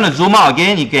 Now if you want to zoom out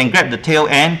again, you can grab the tail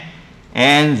end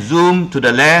and zoom to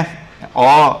the left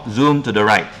or zoom to the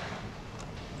right.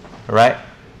 Alright.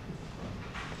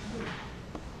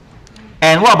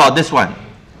 And what about this one?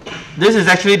 This is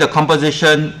actually the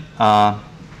composition bar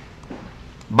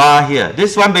here.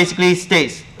 This one basically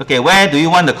states, okay, where do you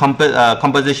want the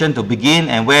composition to begin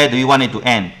and where do you want it to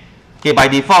end? Okay, by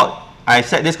default, I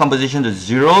set this composition to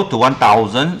 0 to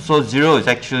 1000. So 0 is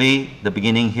actually the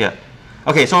beginning here.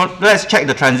 Okay, so let's check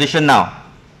the transition now.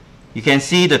 You can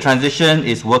see the transition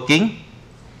is working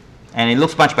and it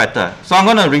looks much better. So I'm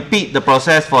going to repeat the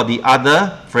process for the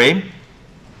other frame.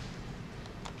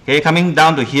 Okay, coming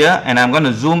down to here, and I'm going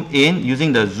to zoom in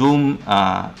using the zoom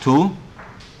tool.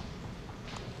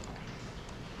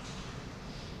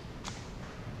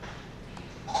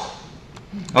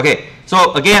 Okay,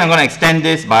 so again I'm going to extend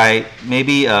this by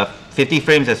maybe 50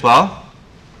 frames as well.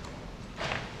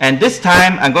 And this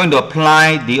time I'm going to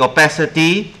apply the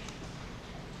opacity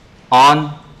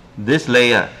on this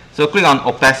layer. So click on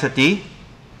opacity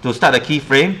to start the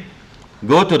keyframe.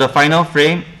 Go to the final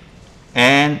frame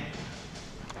and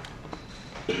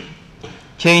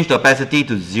change the opacity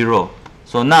to 0.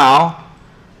 So now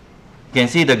you can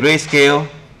see the grayscale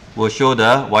will show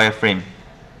the wireframe.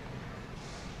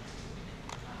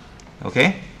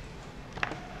 Okay.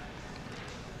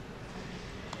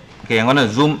 Okay, I'm going to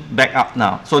zoom back up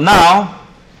now. So now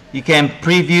you can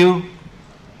preview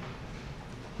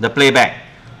the playback.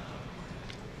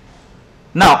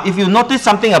 Now, if you notice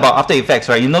something about After Effects,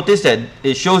 right, you notice that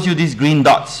it shows you these green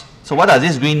dots. So what does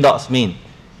these green dots mean?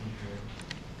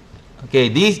 Okay,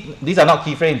 these are not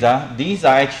keyframes. These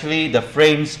are actually the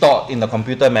frames stored in the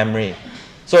computer memory.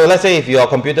 So let's say if your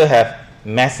computer have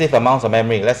massive amounts of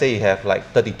memory, let's say you have like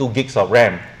 32 gigs of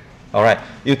RAM, all right,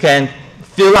 you can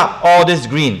fill up all this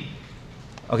green.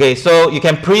 Okay, so you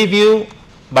can preview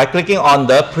by clicking on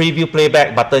the preview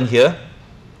playback button here.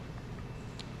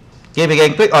 Okay, we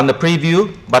can click on the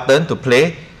preview button to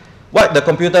play. What the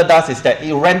computer does is that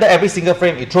it render every single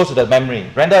frame, it throws to the memory.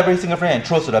 Render every single frame and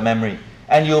throws to the memory.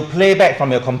 And you play back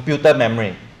from your computer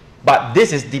memory. But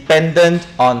this is dependent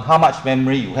on how much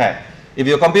memory you have. If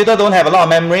your computer don't have a lot of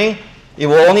memory, it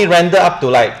will only render up to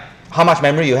like how much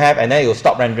memory you have, and then it will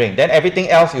stop rendering. Then everything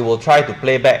else you will try to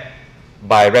play back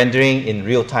by rendering in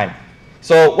real time.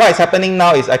 So what is happening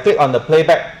now is I click on the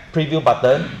playback preview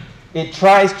button. It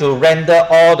tries to render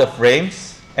all the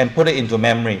frames and put it into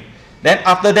memory. Then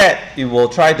after that, it will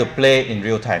try to play in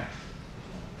real time.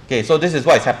 Okay, so this is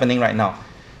what is happening right now.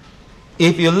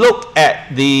 If you look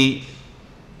at the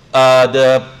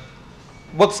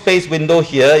workspace window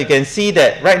here, you can see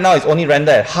that right now it's only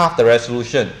rendered at half the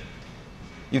resolution.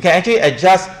 You can actually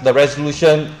adjust the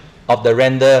resolution of the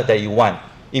render that you want.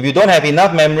 If you don't have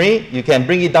enough memory, you can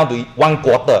bring it down to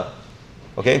 1/4.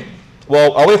 Okay?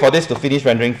 Well, I'll wait for this to finish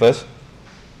rendering first.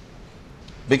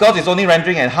 Because it's only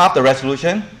rendering at half the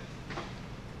resolution,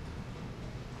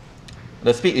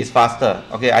 the speed is faster.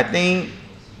 Okay, I think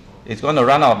it's going to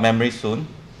run out of memory soon.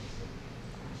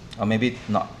 Or maybe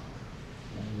not.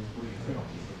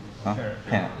 Huh?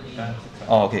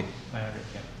 Oh, okay.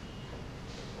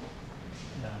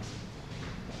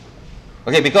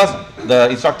 Okay, because the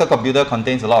instructor computer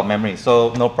contains a lot of memory,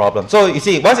 so no problem. So you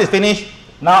see, once it's finished,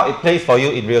 now it plays for you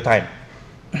in real time.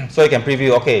 So you can preview,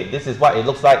 okay, this is what it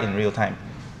looks like in real time.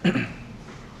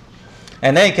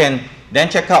 And then you can then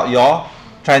check out your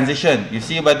transition. You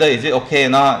see whether is it okay or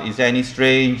not, is there any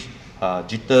strange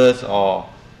jitters or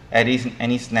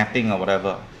any snapping or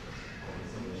whatever.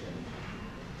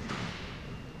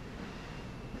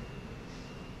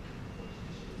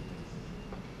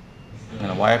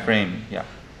 And a wireframe, yeah.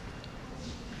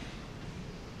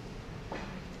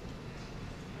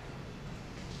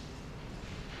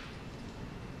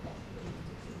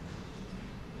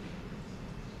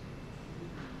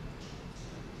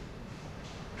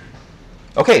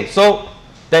 Okay, so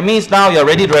that means now you're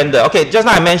ready to render. Okay, just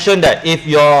now I mentioned that if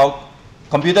your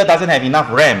computer doesn't have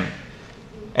enough RAM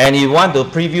and you want to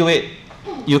preview it,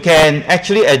 you can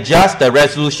actually adjust the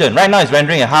resolution. Right now it's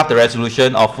rendering at half the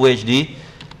resolution of Full HD.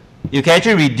 You can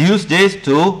actually reduce this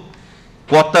to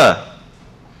 1/4.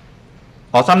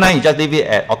 Or sometimes you just leave it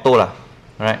at auto lah.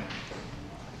 Right?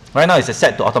 Right now it's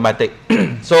set to automatic.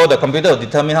 So the computer will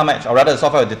determine how much, or rather the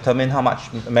software will determine how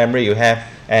much memory you have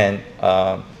and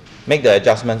make the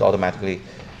adjustments automatically.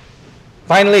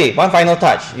 Finally, one final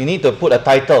touch. You need to put a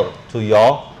title to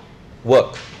your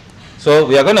work. So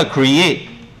we are going to create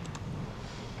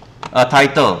a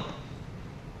title.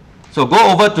 So go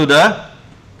over to the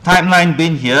timeline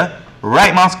bin here,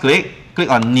 right mouse click, click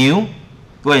on new,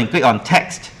 go and click on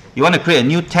text. You want to create a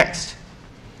new text.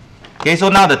 Okay, so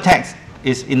now the text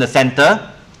is in the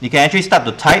center. You can actually start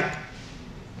to type.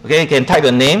 Okay, you can type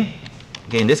your name.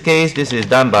 Okay, in this case, this is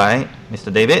done by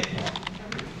Mr. David.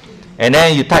 And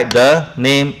then you type the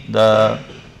name, the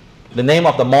name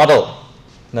of the model,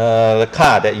 the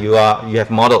car that you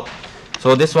have modeled.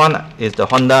 So this one is the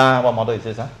Honda. What model is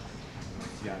this?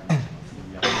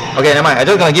 Okay, never mind. I'm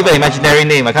just going to give an imaginary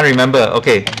name. I can't remember.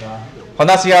 Okay.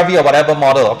 Honda CR-V or whatever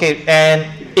model. Okay, and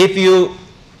if you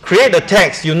create the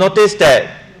text, you notice that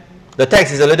the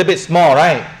text is a little bit small,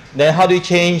 right? Then how do you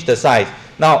change the size?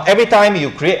 Now, every time you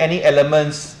create any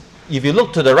elements, if you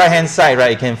look to the right-hand side,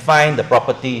 right, you can find the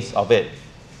properties of it.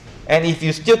 And if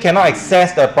you still cannot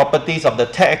access the properties of the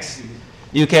text,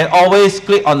 you can always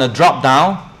click on the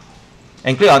drop-down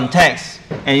and click on text.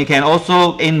 And you can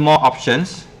also in more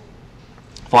options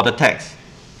for the text.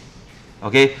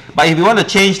 Okay, but if you want to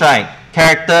change like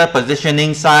character,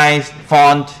 positioning, size,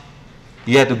 font,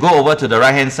 you have to go over to the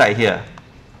right hand side here,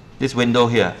 this window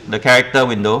here, the character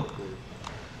window.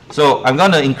 So I'm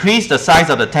going to increase the size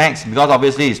of the text because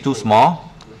obviously it's too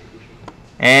small,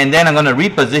 and then I'm going to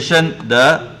reposition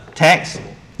the text.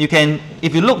 You can,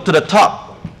 if you look to the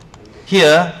top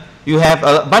here, you have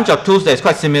a bunch of tools that's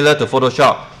quite similar to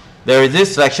Photoshop. There is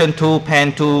this selection tool,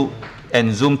 pen tool,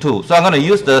 and zoom tool. So I'm going to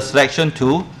use the selection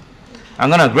tool. I'm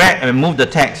going to grab and move the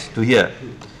text to here.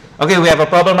 Okay, we have a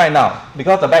problem right now.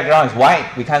 Because the background is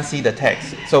white, we can't see the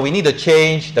text. So we need to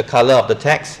change the color of the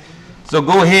text. So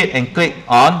go ahead and click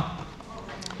on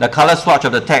the color swatch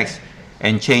of the text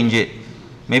and change it.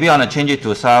 Maybe I want to change it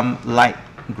to some light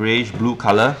grayish blue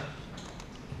color.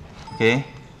 Okay.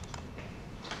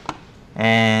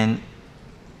 And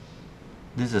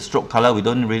This is a stroke color. We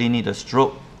don't really need a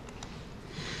stroke.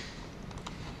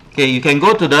 Okay, you can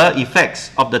go to the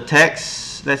effects of the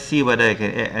text. Let's see whether I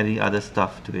can add any other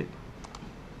stuff to it.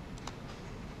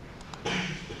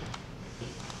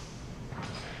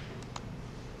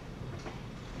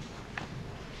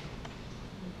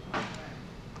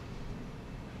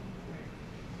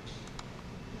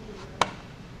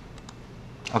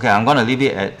 Okay, I'm going to leave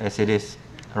it as it is,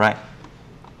 right?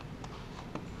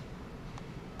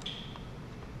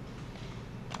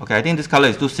 Okay, I think this color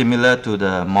is too similar to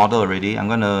the model already. I'm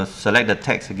going to select the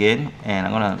text again, and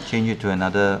I'm going to change it to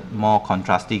another more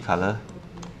contrasty color.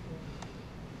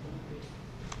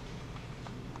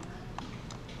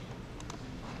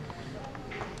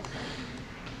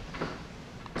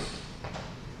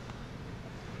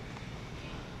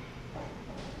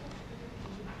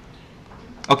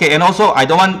 Okay, and also I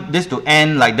don't want this to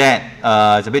end like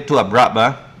that. It's a bit too abrupt.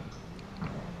 Well,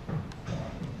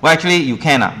 actually you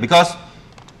can, because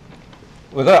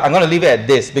I'm going to leave it at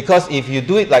this, because if you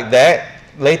do it like that,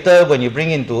 later when you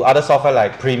bring into other software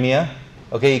like Premiere,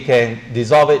 okay, you can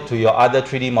dissolve it to your other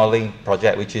 3D modeling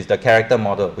project, which is the character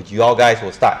model, which you all guys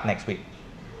will start next week.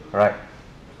 All right.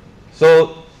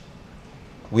 So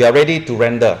we are ready to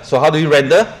render. So how do you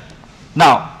render?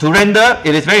 Now, to render,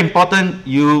 it is very important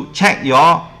you check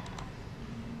your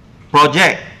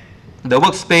project, the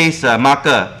workspace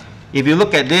marker. If you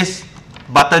look at this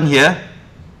button here,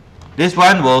 this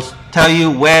one will tell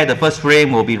you where the first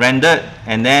frame will be rendered,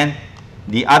 and then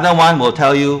the other one will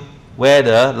tell you where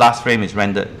the last frame is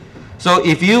rendered. So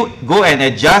if you go and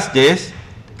adjust this,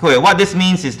 okay, what this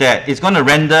means is that it's going to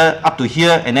render up to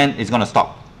here and then it's going to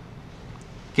stop.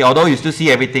 Okay, although you still see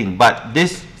everything, but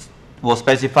this will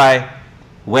specify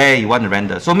where you want to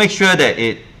render. So make sure that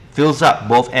it fills up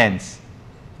both ends.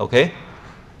 Okay.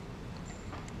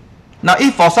 Now,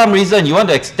 if for some reason you want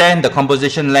to extend the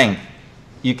composition length,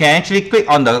 you can actually click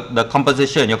on the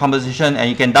composition, your composition, and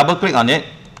you can double click on it.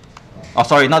 Oh,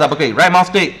 sorry, not double click, right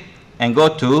mouse click and go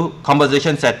to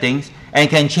composition settings, and you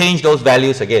can change those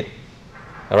values again.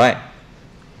 All right.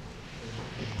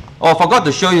 Oh, forgot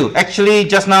to show you. Actually,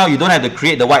 just now you don't have to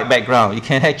create the white background. You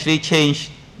can actually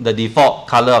change the default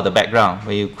color of the background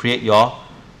when you create your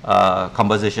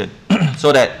composition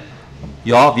so that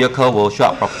your vehicle will show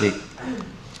up properly.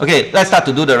 Okay, let's start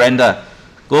to do the render.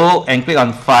 Go and click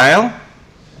on File,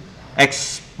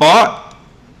 Export,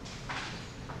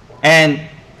 and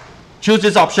choose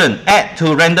this option, Add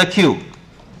to Render Queue.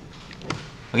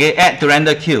 Okay, Add to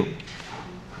Render Queue.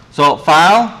 So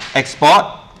File, Export,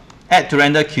 Add to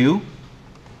Render Queue,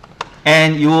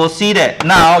 and you will see that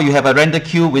now you have a render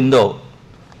queue window.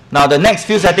 Now the next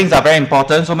few settings are very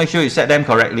important, so make sure you set them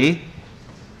correctly.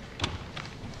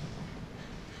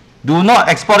 Do not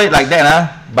export it like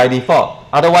that by default,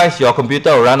 otherwise your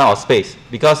computer will run out of space.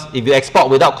 Because if you export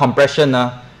without compression,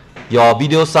 your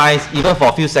video size, even for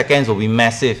a few seconds, will be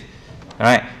massive.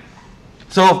 Alright.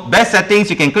 So best settings,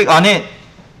 you can click on it.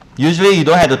 Usually you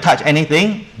don't have to touch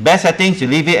anything. Best settings, you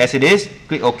leave it as it is.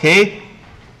 Click OK.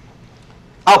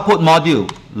 Output module,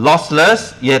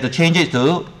 lossless, you have to change it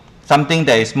to something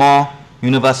that is more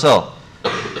universal.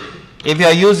 If you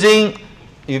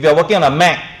are working on a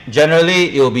Mac,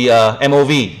 generally it will be a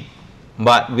MOV.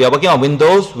 But we are working on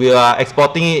Windows, we are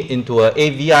exporting it into an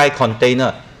AVI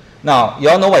container. Now, you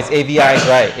all know what is AVIs,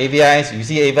 right? AVIs, you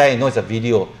see AVI, you know it's a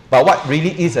video. But what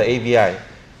really is an AVI?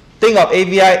 Think of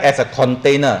AVI as a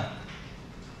container.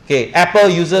 Okay, Apple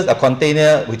uses a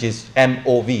container which is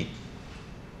MOV.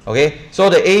 Okay, so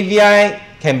the AVI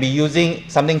can be using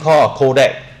something called a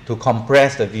codec to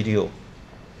compress the video.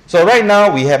 So right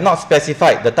now we have not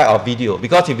specified the type of video,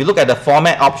 because if you look at the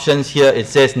format options here, it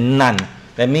says none.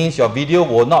 That means your video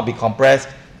will not be compressed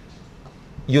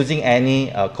using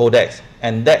any codecs,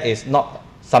 and that is not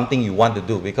something you want to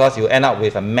do, because you end up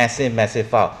with a massive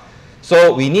file.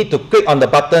 So we need to click on the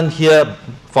button here,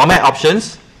 format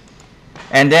options,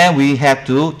 and then we have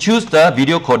to choose the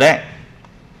video codec.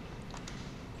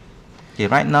 Okay,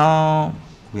 right now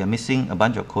we are missing a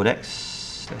bunch of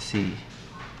codecs. Let's see.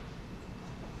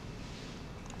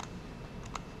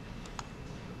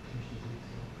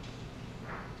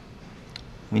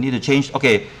 We need to change,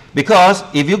 okay, because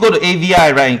if you go to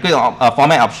AVI, right, and click on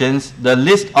format options, the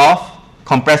list of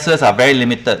compressors are very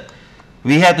limited.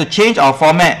 We have to change our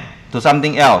format to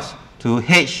something else, to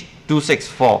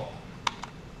H264.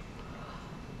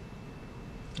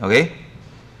 Okay,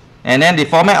 and then the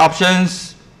format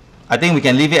options, I think we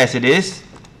can leave it as it is.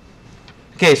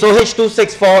 Okay, so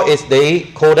H264 is the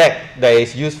codec that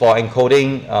is used for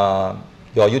encoding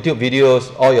your YouTube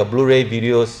videos or your Blu-ray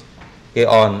videos, okay,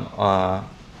 on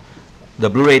the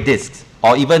Blu-ray discs,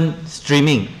 or even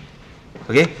streaming.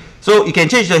 Okay, So you can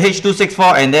change the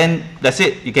H264 and then that's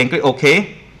it. You can click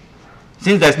OK.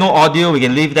 Since there's no audio, we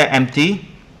can leave that empty.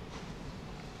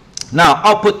 Now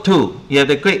output 2, you have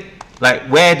to click like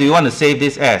where do you want to save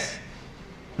this as.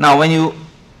 Now when you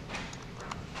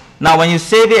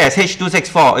save it as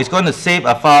H264, it's going to save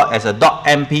a file as a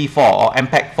 .mp4 or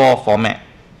MPEG-4 format.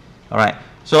 Alright,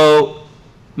 so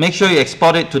make sure you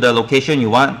export it to the location you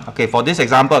want. Okay, for this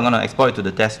example, I'm going to export it to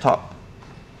the desktop.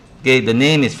 Okay, the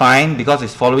name is fine because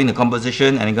it's following the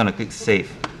composition, and you're going to click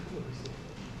save.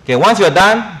 Okay, once you're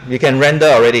done, you can render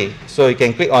already. So you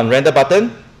can click on render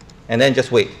button and then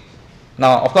just wait.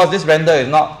 Now, of course, this render is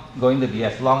not going to be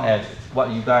as long as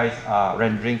what you guys are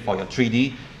rendering for your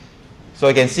 3D. So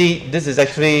you can see this is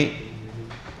actually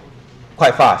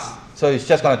quite fast. So it's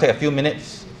just going to take a few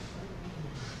minutes,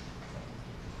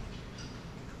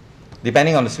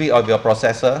 depending on the speed of your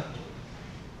processor.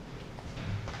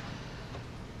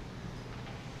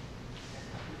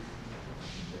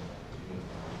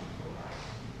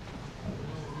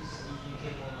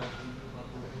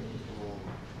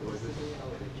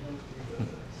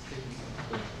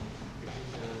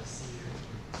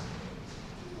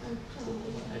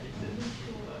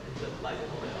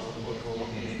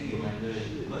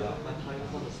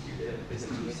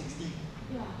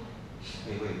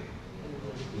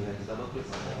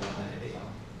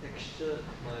 Texture,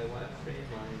 my wireframe,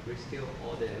 my grayscale,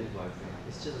 all that.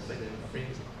 It's just the fact that the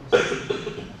frames are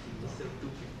instead of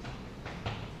 250.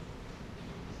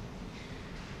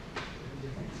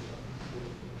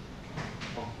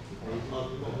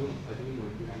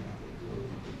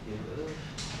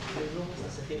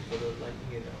 For the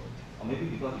lighting it out. Or maybe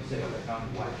because you set your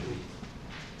background white.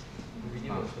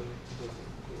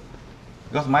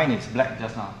 Because mine is black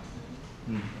just now.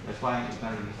 That's why you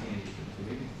can't really see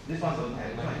anything. This one doesn't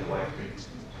have the wireframe.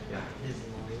 Yeah.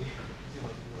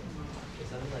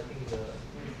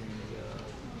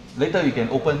 Later we can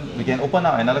open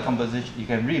up another composition. You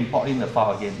can re-import in the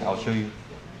file again. I'll show you.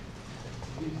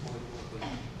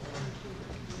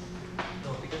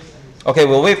 Okay,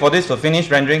 we'll wait for this to finish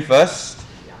rendering first.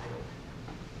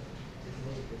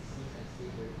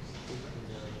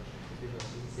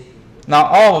 Now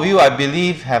all of you, I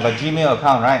believe, have a Gmail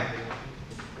account, right?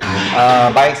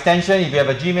 By extension, if you have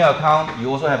a Gmail account,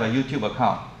 you also have a YouTube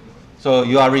account. So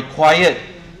you are required,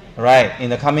 right, in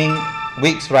the coming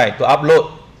weeks, right, to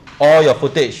upload all your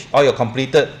footage, all your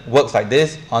completed works like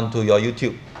this onto your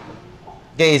YouTube.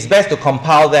 Okay, it's best to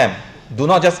compile them. Do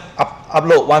not just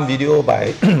upload one video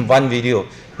by one video.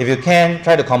 If you can,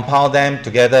 try to compile them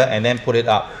together and then put it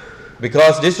up.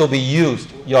 Because this will be used,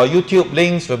 your YouTube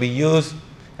links will be used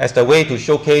as the way to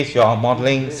showcase your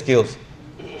modeling skills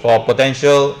for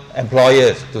potential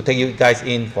employers to take you guys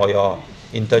in for your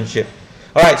internship.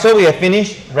 Alright, so we have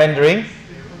finished rendering.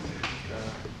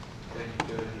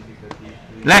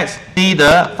 Let's see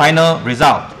the final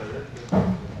result.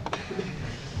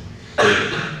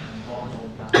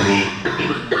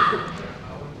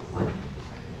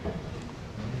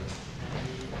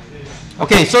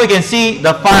 Okay, so you can see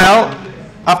the file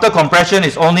after compression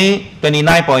is only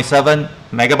 29.7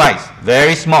 megabytes,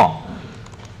 very small.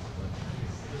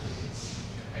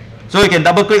 So you can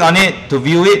double click on it to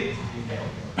view it.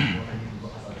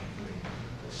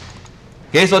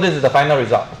 Okay, so this is the final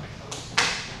result.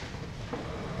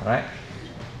 Alright.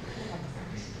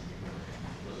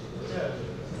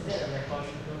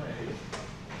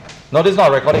 No, this is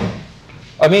not a recording.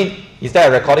 I mean, is there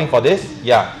a recording for this?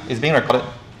 Yeah, it's being recorded.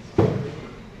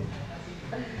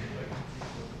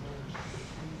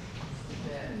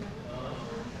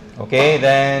 Okay,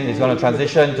 then it's going to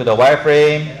transition to the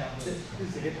wireframe.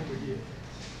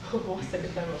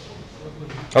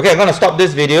 Okay, I'm going to stop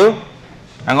this video.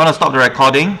 I'm going to stop the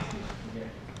recording.